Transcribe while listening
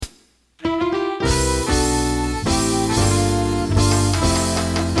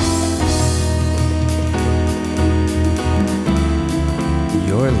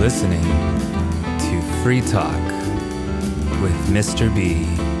listening to Free Talk with Mr. B.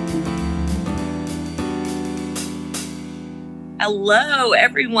 Hello,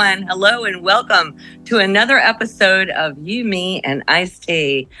 everyone. Hello, and welcome to another episode of You, Me, and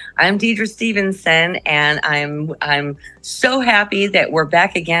ICED. I'm Deidre Stevenson, and I'm so happy that we're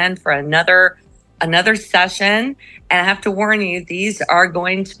back again for another session. And I have to warn you, these are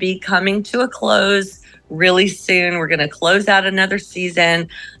going to be coming to a close really soon. We're going to close out another season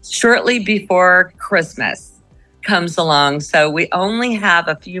shortly before Christmas comes along. So we only have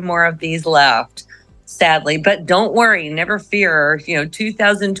a few more of these left, sadly, but don't worry, never fear.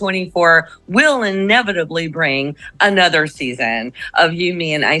 2024 will inevitably bring another season of You,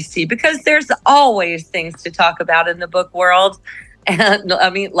 Me, and ICED, because there's always things to talk about in the book world. And I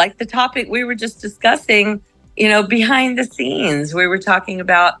mean, like the topic we were just discussing, behind the scenes, we were talking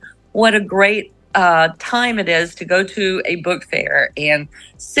about what a great time it is to go to a book fair and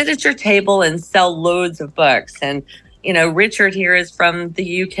sit at your table and sell loads of books. And Richard here is from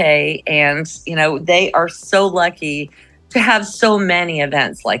the UK, and they are so lucky to have so many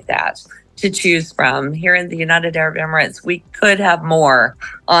events like that to choose from. Here in the United Arab Emirates, we could have more.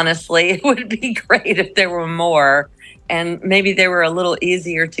 Honestly, it would be great if there were more, and maybe they were a little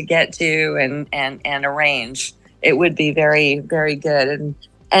easier to get to and arrange. It would be very, very good.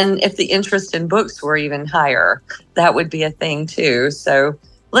 And if the interest in books were even higher, that would be a thing too. So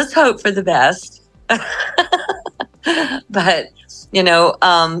let's hope for the best. But,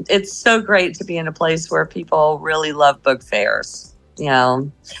 it's so great to be in a place where people really love book fairs.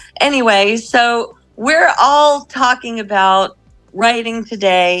 Anyway, so we're all talking about writing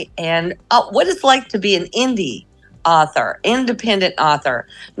today and what it's like to be an independent author.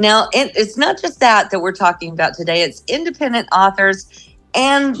 Now, it's not just that we're talking about today. It's independent authors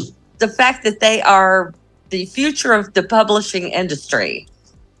and the fact that they are the future of the publishing industry.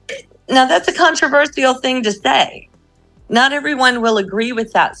 Now, that's a controversial thing to say. Not everyone will agree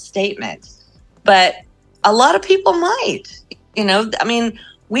with that statement, but a lot of people might. We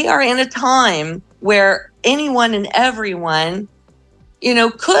are in a time where anyone and everyone,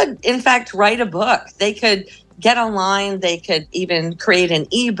 could, in fact, write a book. They could get online. They could even create an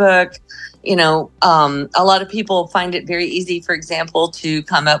ebook. A lot of people find it very easy, for example, to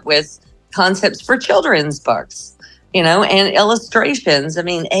come up with concepts for children's books, and illustrations.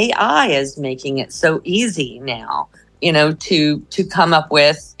 AI is making it so easy now, to come up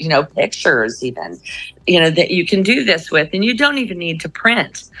with, pictures even, that you can do this with, and you don't even need to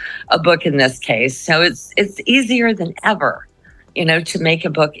print a book in this case. So it's easier than ever, to make a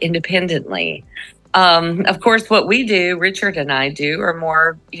book independently. Of course, what we do, Richard and I do, are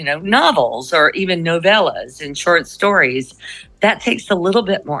more, novels or even novellas and short stories. That takes a little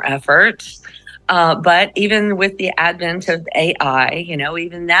bit more effort. But even with the advent of AI,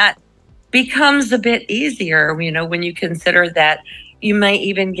 even that becomes a bit easier, when you consider that you may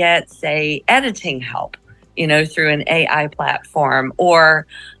even get, say, editing help, through an AI platform or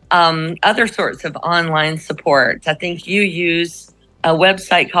other sorts of online support. I think you use a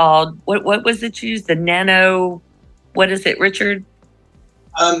website called, what was it used? The Nano, what is it, Richard?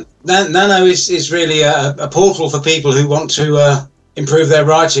 Nano is really a portal for people who want to improve their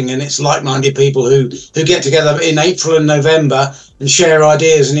writing, and it's like-minded people who get together in April and November and share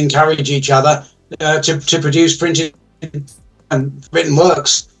ideas and encourage each other to produce printed and written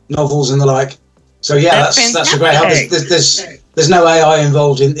works, novels and the like. So yeah, that's a great help. There's no AI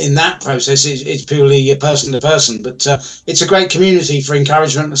involved in that process. It's purely person to person, but it's a great community for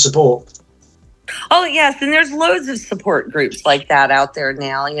encouragement and support. Oh, yes. And there's loads of support groups like that out there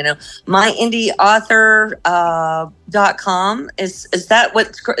now. myindieauthor.com is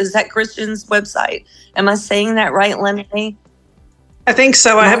that Christian's website? Am I saying that right, Lenny? I think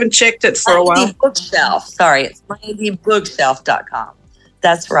so. I haven't checked it for a while. Indie Bookshelf. Sorry, it's myindiebookshelf.com.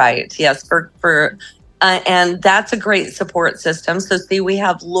 That's right. Yes, and that's a great support system. So see, we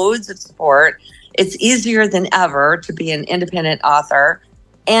have loads of support. It's easier than ever to be an independent author.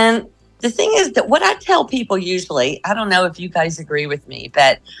 And the thing is that what I tell people usually, I don't know if you guys agree with me,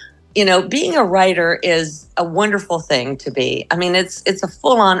 but, being a writer is a wonderful thing to be. It's a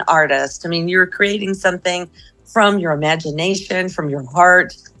full-on artist. You're creating something from your imagination, from your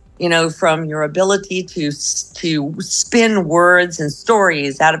heart, from your ability to spin words and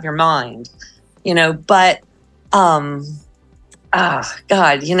stories out of your mind, but,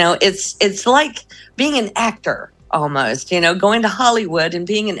 it's like being an actor. Almost, going to Hollywood and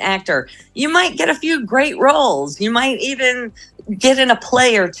being an actor. You might get a few great roles. You might even get in a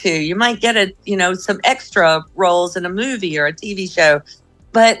play or two. You might get some extra roles in a movie or a TV show.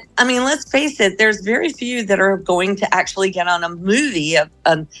 But I mean, let's face it, there's very few that are going to actually get on a movie,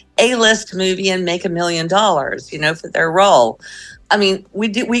 an A-list movie, and make $1 million, for their role. I mean,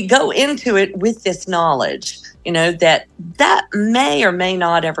 we go into it with this knowledge, that may or may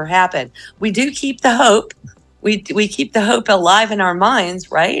not ever happen. We do keep the hope. We keep the hope alive in our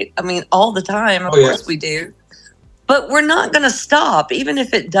minds, right? I mean, all the time, of course we do. But we're not going to stop. Even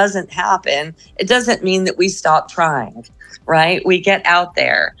if it doesn't happen, it doesn't mean that we stop trying, right? We get out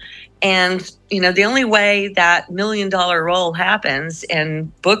there. And, the only way that $1 million role happens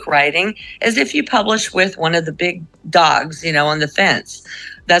in book writing is if you publish with one of the big dogs, on the fence.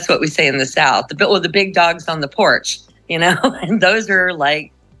 That's what we say in the South, the big dogs on the porch, and those are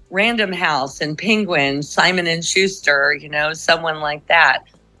like Random House and Penguin, Simon & Schuster, someone like that.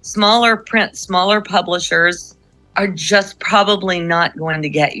 Smaller print, smaller publishers are just probably not going to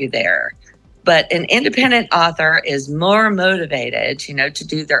get you there. But an independent author is more motivated, to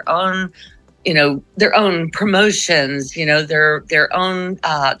do their own, their own promotions, their own,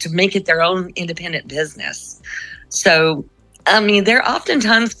 to make it their own independent business. So, I mean, they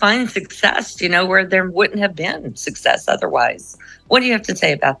oftentimes find success, where there wouldn't have been success otherwise. What do you have to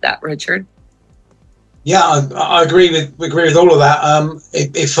say about that, Richard? Yeah, I agree with all of that.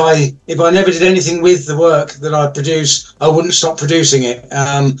 If I never did anything with the work that I produce, I wouldn't stop producing it.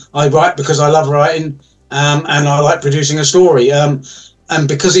 I write because I love writing, and I like producing a story. And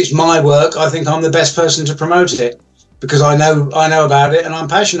because it's my work, I think I'm the best person to promote it because I know about it and I'm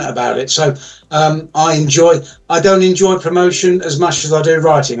passionate about it. So I don't enjoy promotion as much as I do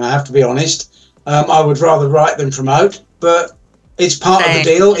writing. I have to be honest. I would rather write than promote, but it's part of the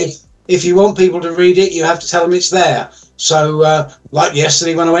deal. If you want people to read it, you have to tell them it's there. So like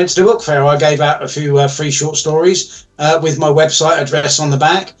yesterday when I went to the book fair, I gave out a few free short stories with my website address on the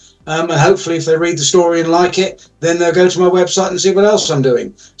back. And hopefully if they read the story and like it, then they'll go to my website and see what else I'm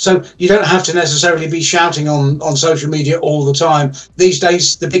doing. So you don't have to necessarily be shouting on social media all the time. These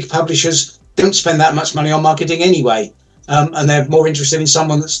days, the big publishers don't spend that much money on marketing anyway. And they're more interested in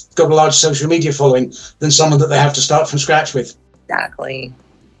someone that's got a large social media following than someone that they have to start from scratch with. Exactly.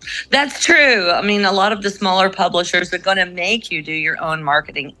 That's true. I mean, a lot of the smaller publishers are going to make you do your own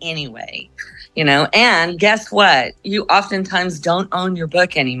marketing anyway, and guess what? You oftentimes don't own your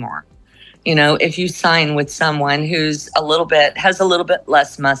book anymore. If you sign with someone who's has a little bit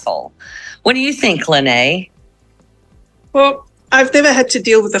less muscle. What do you think, Lene? Well, I've never had to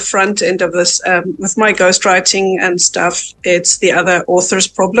deal with the front end of this. With my ghostwriting and stuff, it's the other author's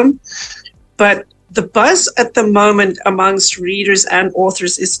problem. But the buzz at the moment amongst readers and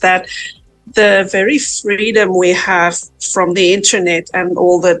authors is that the very freedom we have from the internet and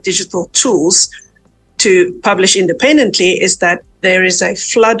all the digital tools to publish independently is that there is a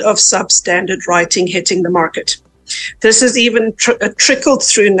flood of substandard writing hitting the market. This has even trickled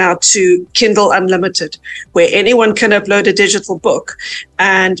through now to Kindle Unlimited, where anyone can upload a digital book.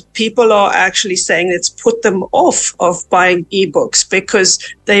 And people are actually saying it's put them off of buying ebooks because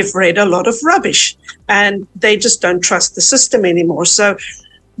they've read a lot of rubbish and they just don't trust the system anymore. So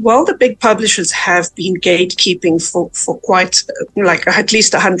while the big publishers have been gatekeeping for quite at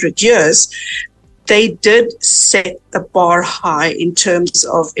least 100 years, they did set the bar high in terms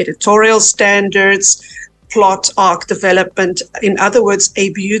of editorial standards, plot, arc development. In other words,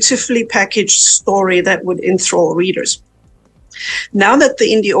 a beautifully packaged story that would enthrall readers. Now that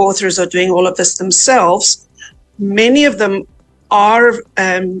the indie authors are doing all of this themselves, many of them are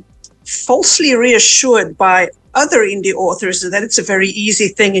falsely reassured by other indie authors that it's a very easy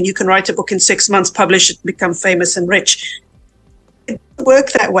thing and you can write a book in 6 months, publish it, become famous and rich. It doesn't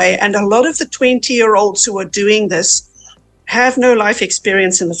work that way. And a lot of the 20-year-olds who are doing this have no life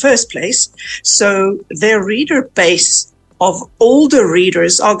experience in the first place. So their reader base of older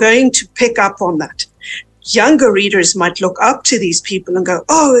readers are going to pick up on that. Younger readers might look up to these people and go,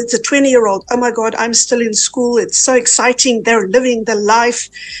 oh, it's a 20-year-old. Oh, my God, I'm still in school. It's so exciting. They're living the life.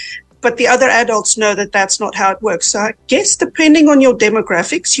 But the other adults know that that's not how it works. So I guess depending on your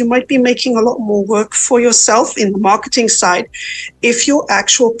demographics, you might be making a lot more work for yourself in the marketing side if your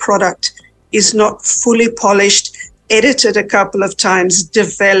actual product is not fully polished, edited a couple of times,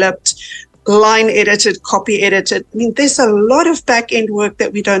 developed, line edited, copy edited. I mean, there's a lot of back end work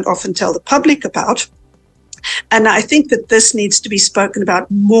that we don't often tell the public about. And I think that this needs to be spoken about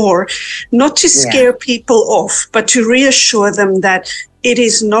more, not to scare people off, but to reassure them that it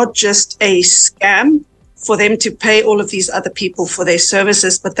is not just a scam for them to pay all of these other people for their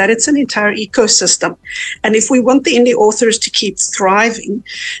services, but that it's an entire ecosystem. And if we want the indie authors to keep thriving,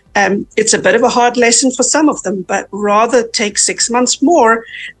 it's a bit of a hard lesson for some of them, but rather take 6 months more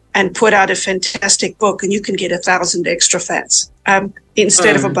and put out a fantastic book and you can get 1,000 extra fans.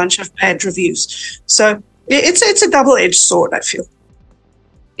 instead of a bunch of bad reviews. So it's a double-edged sword, I feel.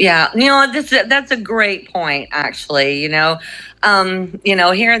 Yeah, that's a great point, actually. Here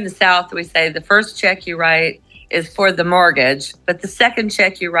in the South, we say the first check you write is for the mortgage, but the second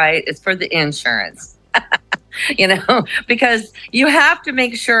check you write is for the insurance. Because you have to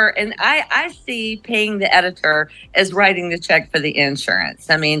make sure, and I see paying the editor as writing the check for the insurance.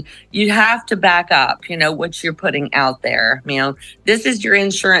 I mean, you have to back up, what you're putting out there. This is your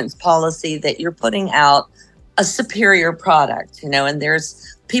insurance policy that you're putting out a superior product, and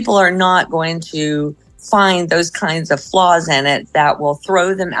people are not going to find those kinds of flaws in it that will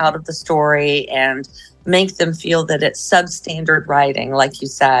throw them out of the story and make them feel that it's substandard writing, like you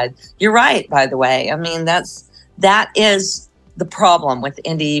said. You're right, by the way. I mean, that is the problem with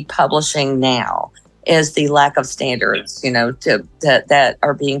indie publishing now, is the lack of standards, that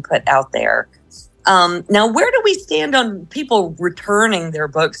are being put out there. Now, where do we stand on people returning their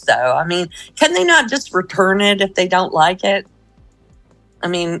books, though? I mean, can they not just return it if they don't like it? I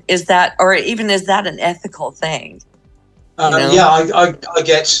mean, is that an ethical thing? Yeah,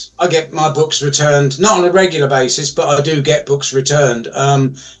 I get my books returned, not on a regular basis, but I do get books returned.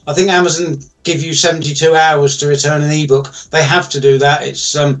 I think Amazon give you 72 hours to return an ebook. They have to do that.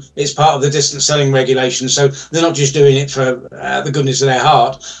 It's part of the distance selling regulation, so they're not just doing it for the goodness of their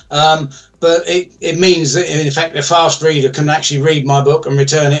heart. But it means that, in effect, a fast reader can actually read my book and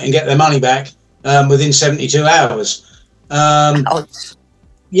return it and get their money back within 72 hours.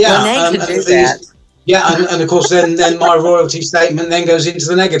 Yeah, well, they could do that. Yeah, and of course, then my royalty statement then goes into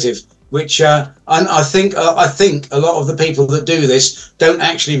the negative, which I think a lot of the people that do this don't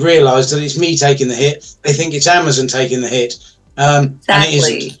actually realise that it's me taking the hit. They think it's Amazon taking the hit, and it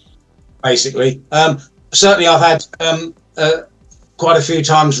isn't. Basically, certainly I've had quite a few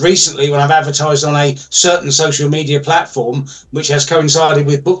times recently when I've advertised on a certain social media platform, which has coincided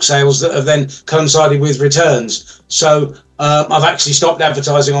with book sales that have then coincided with returns. So I've actually stopped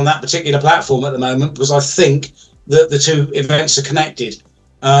advertising on that particular platform at the moment because I think that the two events are connected.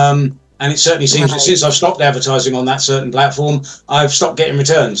 And it certainly seems that since I've stopped advertising on that certain platform, I've stopped getting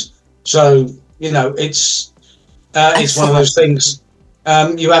returns. So, it's one of those things.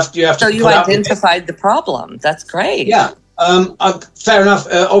 You have to. So you identified the problem. That's great. Yeah. Fair enough.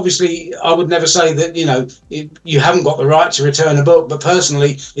 Obviously, I would never say that, you haven't got the right to return a book. But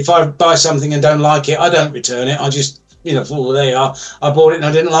personally, if I buy something and don't like it, I don't return it. I just, well, there you are. I bought it and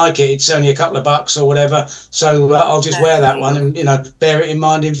I didn't like it. It's only a couple of bucks or whatever. So I'll just wear that one and, bear it in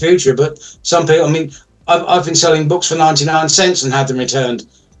mind in future. But some people, I mean, I've been selling books for 99 cents and had them returned.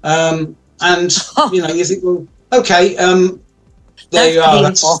 And, you think, well, okay, there you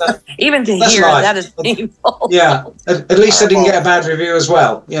are. Even to hear life. That is painful. Yeah, at least I didn't get a bad review as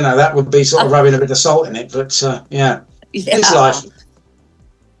well. That would be sort of rubbing a bit of salt in it. But it's life.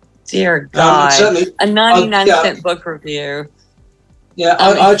 Dear God, a 99-cent book review. Yeah,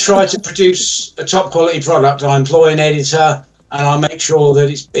 I try to produce a top quality product. I employ an editor, and I make sure that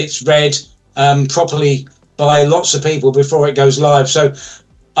it's read properly by lots of people before it goes live. So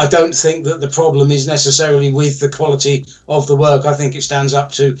I don't think that the problem is necessarily with the quality of the work. I think it stands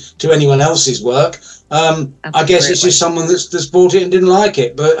up to anyone else's work. I guess it's just someone that's bought it and didn't like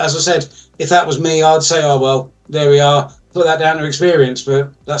it. But as I said, if that was me, I'd say, oh, well, there we are. Put that down to experience.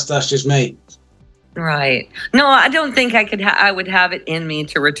 But that's just me. Right. No, I don't think I would have it in me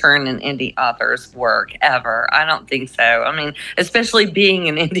to return an indie author's work ever. I don't think so. I mean, especially being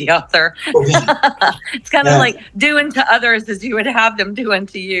an indie author, it's kind of like doing to others as you would have them do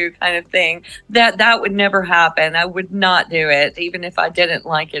unto you kind of thing. That would never happen. I would not do it. Even if I didn't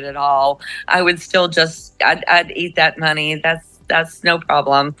like it at all, I would still I'd eat that money. That's no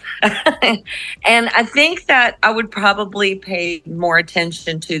problem. And I think that I would probably pay more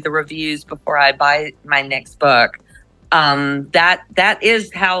attention to the reviews before I buy my next book. That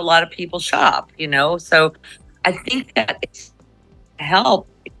is how a lot of people shop, So I think that it's help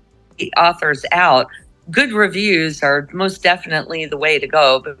the authors out. Good reviews are most definitely the way to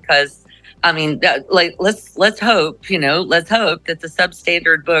go because I mean, let's hope that the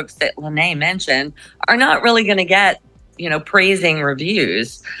substandard books that Lene mentioned are not really going to get praising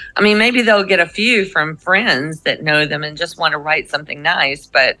reviews. I mean, maybe they'll get a few from friends that know them and just want to write something nice.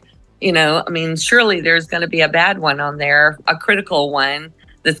 But, I mean, surely there's going to be a bad one on there, a critical one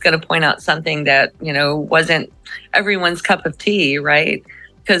that's going to point out something that, wasn't everyone's cup of tea, right?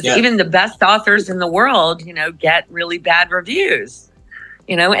 Because even the best authors in the world, get really bad reviews,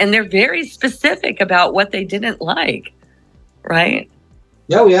 and they're very specific about what they didn't like, right?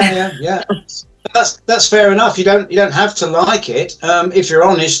 Oh, yeah. That's fair enough. You don't have to like it. If you're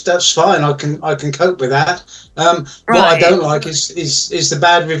honest, that's fine. I can cope with that. What I don't like is the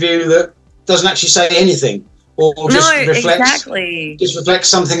bad review that doesn't actually say anything, or just reflects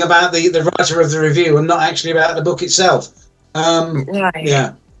something about the writer of the review and not actually about the book itself.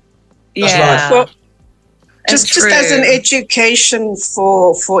 Yeah. That's life. Well, just as an education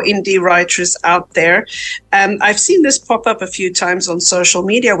for indie writers out there, I've seen this pop up a few times on social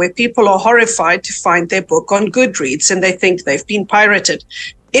media where people are horrified to find their book on Goodreads and they think they've been pirated.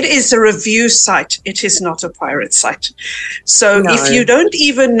 It is a review site. It is not a pirate site. So if you don't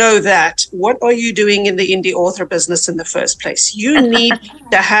even know that, what are you doing in the indie author business in the first place? You need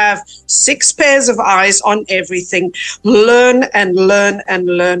to have 6 pairs of eyes on everything, learn and learn and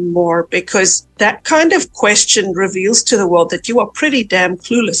learn more, because that kind of question reveals to the world that you are pretty damn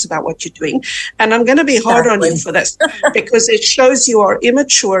clueless about what you're doing. And I'm going to be hard on you for this because it shows you are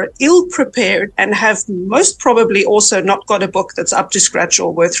immature, ill-prepared, and have most probably also not got a book that's up to scratch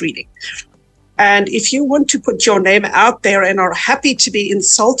or worth reading. And if you want to put your name out there and are happy to be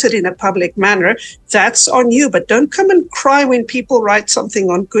insulted in a public manner, that's on you. But don't come and cry when people write something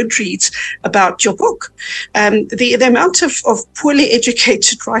on Goodreads about your book. The amount of poorly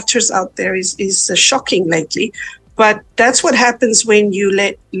educated writers out there is shocking lately. But that's what happens when you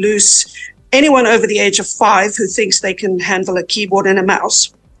let loose anyone over the age of 5 who thinks they can handle a keyboard and a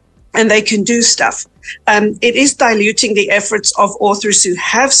mouse and they can do stuff. It is diluting the efforts of authors who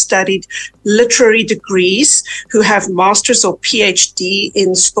have studied literary degrees, who have masters or PhD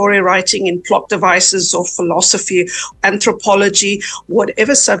in story writing, in plot devices or philosophy, anthropology,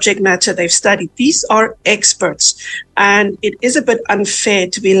 whatever subject matter they've studied. These are experts, and it is a bit unfair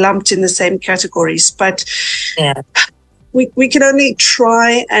to be lumped in the same categories. But we can only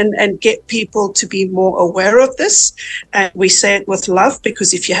try and get people to be more aware of this. And we say it with love,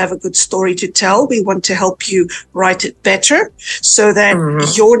 because if you have a good story to tell, we want to help you write it better so that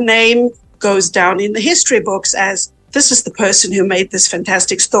your name goes down in the history books as this is the person who made this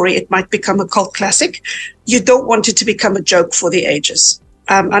fantastic story. It might become a cult classic. You don't want it to become a joke for the ages.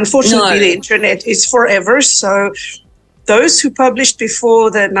 Unfortunately, the internet is forever. So those who published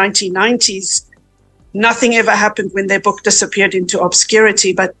before the 1990s, nothing ever happened when their book disappeared into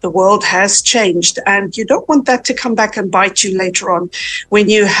obscurity, but the world has changed. And you don't want that to come back and bite you later on when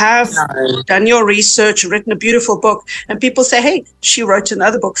you have done your research, written a beautiful book, and people say, hey, she wrote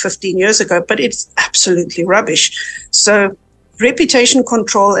another book 15 years ago, but it's absolutely rubbish. So reputation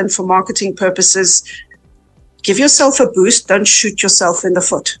control, and for marketing purposes, give yourself a boost. Don't shoot yourself in the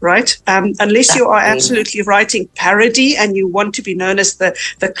foot, right? Unless you are absolutely writing parody and you want to be known as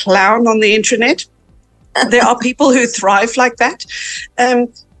the clown on the internet. There are people who thrive like that.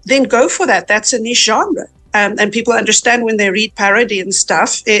 Then go for that. That's a niche genre. And people understand when they read parody and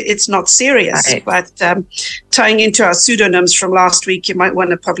stuff, it's not serious. Right. But tying into our pseudonyms from last week, you might want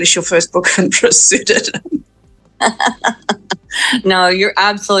to publish your first book under a pseudonym. No, you're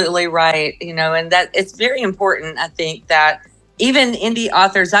absolutely right. And that it's very important, I think, that even indie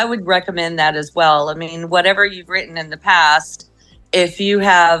authors, I would recommend that as well. I mean, whatever you've written in the past, if you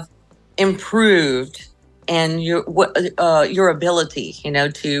have improved and your ability,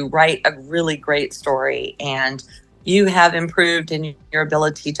 to write a really great story, and you have improved in your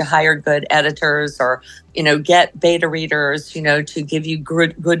ability to hire good editors or, get beta readers, to give you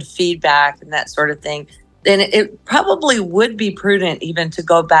good feedback and that sort of thing, then it probably would be prudent even to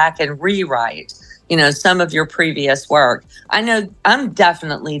go back and rewrite, some of your previous work. I know I'm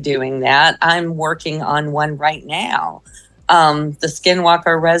definitely doing that. I'm working on one right now. The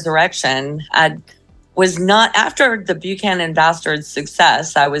Skinwalker Resurrection. I was not, after the Buchanan Bastards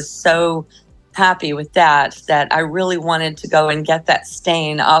success, I was so happy with that I really wanted to go and get that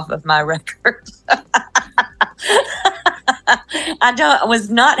stain off of my record. I was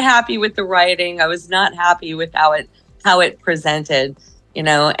not happy with the writing. I was not happy with how it presented,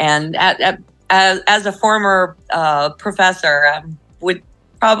 and as a former professor, I would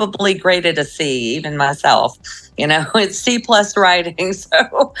probably grade it a C, even myself. It's C+ writing,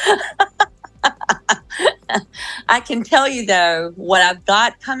 so I can tell you though, what I've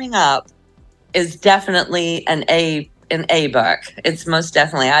got coming up is definitely an A book. It's most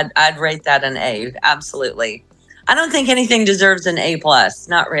definitely, I'd rate that an A, absolutely. I don't think anything deserves an A+,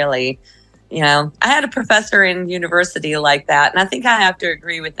 not really. I had a professor in university like that, and I think I have to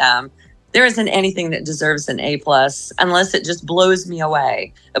agree with them. There isn't anything that deserves an A+ unless it just blows me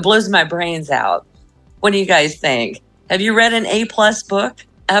away. It blows my brains out. What do you guys think? Have you read an A+ book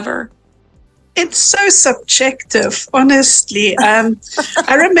ever? It's so subjective, honestly. I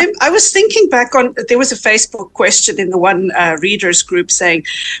remember I was thinking back on, there was a Facebook question in the one readers group saying,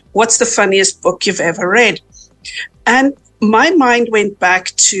 what's the funniest book you've ever read? And my mind went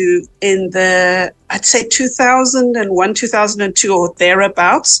back to in the, I'd say 2001, 2002 or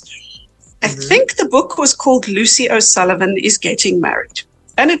thereabouts. I think the book was called Lucy O'Sullivan is Getting Married.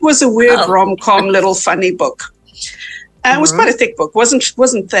 And it was a weird rom-com little funny book. And it was quite a thick book,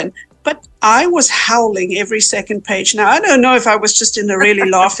 wasn't thin. But I was howling every second page. Now, I don't know if I was just in a really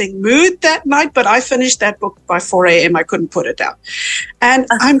laughing mood that night, but I finished that book by 4 a.m. I couldn't put it down. And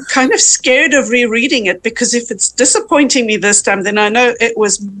I'm kind of scared of rereading it because if it's disappointing me this time, then I know it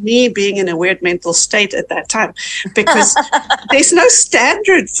was me being in a weird mental state at that time because there's no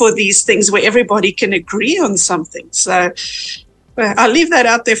standard for these things where everybody can agree on something. So I'll leave that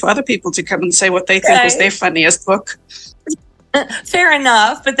out there for other people to come and say what they think was their funniest book. Fair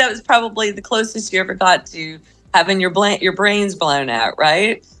enough, but that was probably the closest you ever got to having your brains blown out,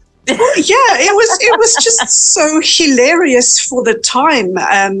 right? Yeah, it was just so hilarious for the time.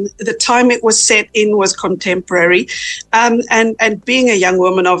 The time it was set in was contemporary, and being a young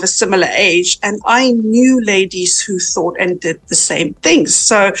woman of a similar age, and I knew ladies who thought and did the same things.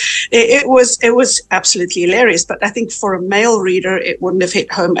 So it was absolutely hilarious. But I think for a male reader, it wouldn't have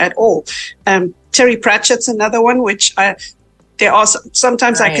hit home at all. Terry Pratchett's another one, which there are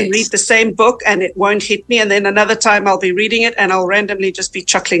sometimes I can read the same book and it won't hit me. And then another time I'll be reading it and I'll randomly just be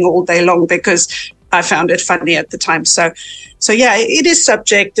chuckling all day long because I found it funny at the time. So yeah, it is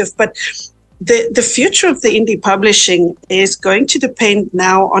subjective, but the future of the indie publishing is going to depend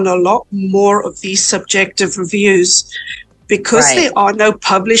now on a lot more of these subjective reviews because there are no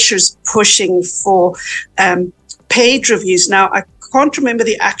publishers pushing for paid reviews. Now, I can't remember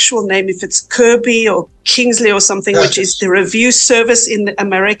the actual name, if it's Kirby or Kingsley or something, which is the review service in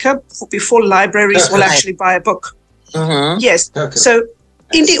America before libraries will actually buy a book. Yes. So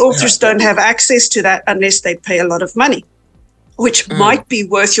indie authors don't have access to that unless they pay a lot of money, which might be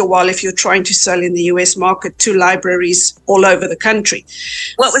worth your while if you're trying to sell in the US market to libraries all over the country.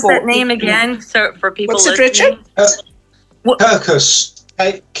 What was that name again? So for people what's listening? it, Richard? Kirkus.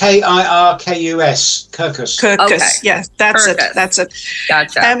 Kirkus. Kirkus. Okay. Yeah, that's Kirkus. it. That's it.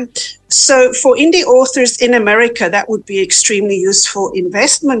 Gotcha. So for indie authors in America, that would be extremely useful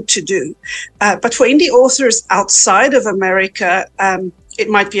investment to do. But for indie authors outside of America, it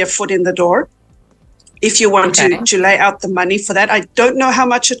might be a foot in the door. If you want to lay out the money for that, I don't know how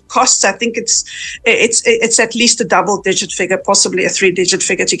much it costs. I think it's at least a double-digit figure, possibly a 3-digit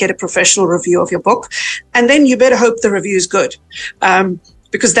figure to get a professional review of your book, and then you better hope the review is good,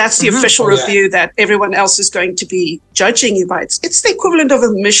 because that's the official review that everyone else is going to be judging you by. It's the equivalent of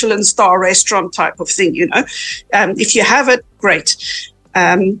a Michelin star restaurant type of thing, you know. If you have it, great.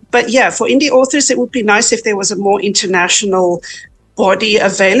 But yeah, for indie authors, it would be nice if there was a more international body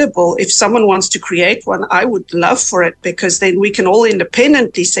available. If someone wants to create one, I would love for it, because then we can all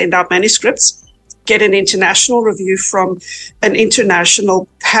independently send out manuscripts, get an international review from an international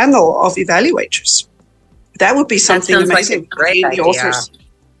panel of evaluators. That would be something amazing for indie authors.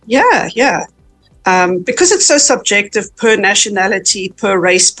 Yeah. Because it's so subjective per nationality, per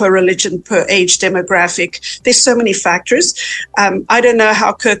race, per religion, per age demographic. There's so many factors. I don't know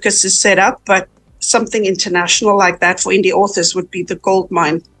how Kirkus is set up, but something international like that for indie authors would be the gold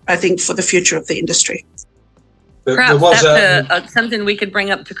mine, I think, for the future of the industry. Perhaps that's something we could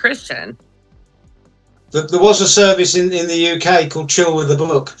bring up to Christian. There was a service in the UK called Chill with the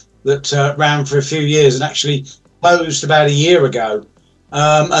Book that ran for a few years and actually closed about a year ago.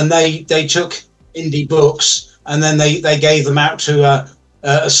 And they took indie books and then they gave them out to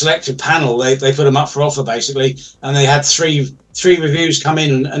a selected panel. They put them up for offer, basically, and they had three reviews come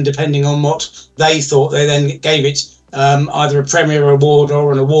in, and depending on what they thought, they then gave it either a Premier Award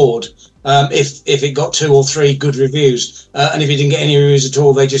or an award if it got 2 or 3 good reviews, and if it didn't get any reviews at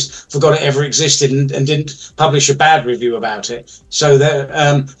all, they just forgot it ever existed and didn't publish a bad review about it. So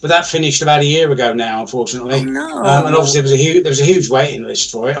but that finished about a year ago now, unfortunately. Oh, no. And obviously there was a huge waiting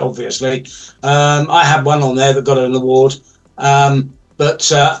list for it. Obviously, I had one on there that got an award.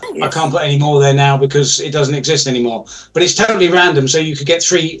 But I can't put any more there now because it doesn't exist anymore. But it's totally random, so you could get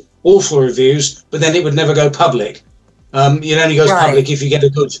 3 awful reviews, but then it would never go public. It only goes public if you get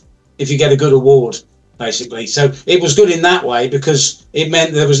a good award, basically. So it was good in that way because it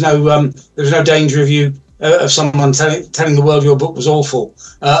meant there was no danger of you of someone telling the world your book was awful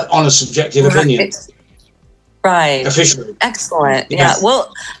on a subjective opinion. Right. Officially. Excellent. Yeah.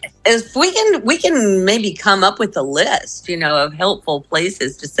 Well, if we can maybe come up with a list, of helpful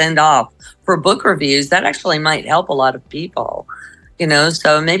places to send off for book reviews, that actually might help a lot of people.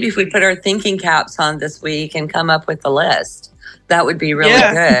 So maybe if we put our thinking caps on this week and come up with a list, that would be really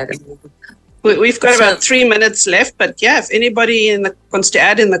good. We've got about 3 minutes left, but if anybody wants to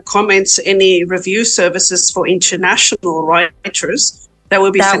add in the comments any review services for international writers, that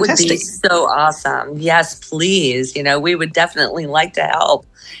would be fantastic. That would be so awesome. Yes, please. We would definitely like to help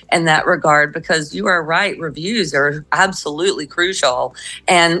in that regard, because you are right. Reviews are absolutely crucial.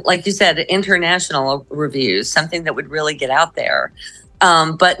 And like you said, international reviews, something that would really get out there.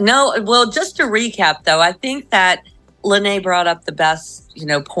 But no, well, just to recap, though, I think that Lene brought up the best,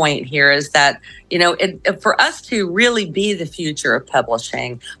 point here is that, for us to really be the future of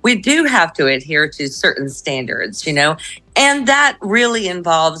publishing, we do have to adhere to certain standards, and that really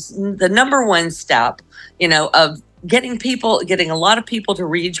involves the number one step, of getting a lot of people to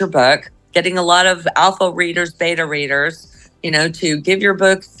read your book, getting a lot of alpha readers, beta readers, to give your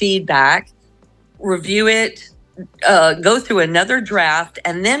book feedback, review it, go through another draft,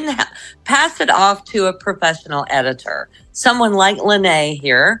 and then pass it off to a professional editor. Someone like Lene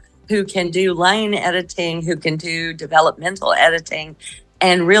here, who can do line editing, who can do developmental editing,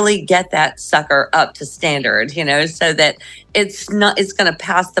 and really get that sucker up to standard, so that it's going to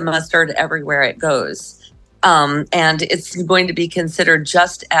pass the mustard everywhere it goes. And it's going to be considered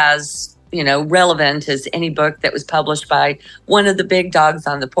just as, relevant as any book that was published by one of the big dogs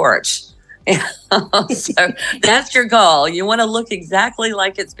on the porch. So that's your goal. You want to look exactly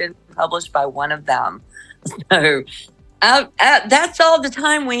like it's been published by one of them. So that's all the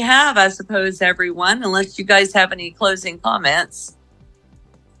time we have, I suppose, everyone, unless you guys have any closing comments.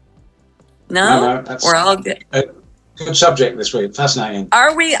 No, we're all good. Good subject this week. Fascinating.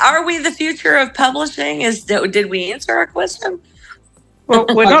 Are we the future of publishing? Did we answer our question? Well,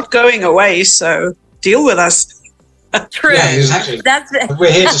 we're not going away, so deal with us. True. Yeah, exactly.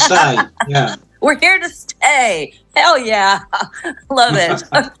 We're here to stay. Yeah. We're here to stay. Hell yeah. Love it.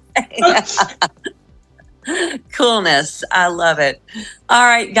 Coolness. I love it. All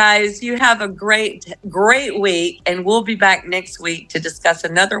right, guys, you have a great week, and we'll be back next week to discuss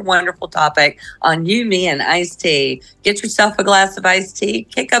another wonderful topic on You, Me, and iced tea. Get yourself a glass of iced tea,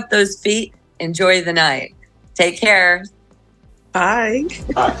 kick up those feet, enjoy the night. Take care. Bye.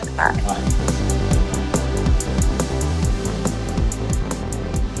 Bye. Bye. Bye.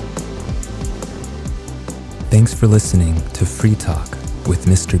 Thanks for listening to Free Talk with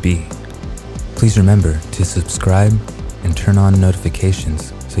Mr. B. Please remember to subscribe and turn on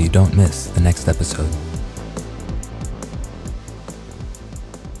notifications so you don't miss the next episode.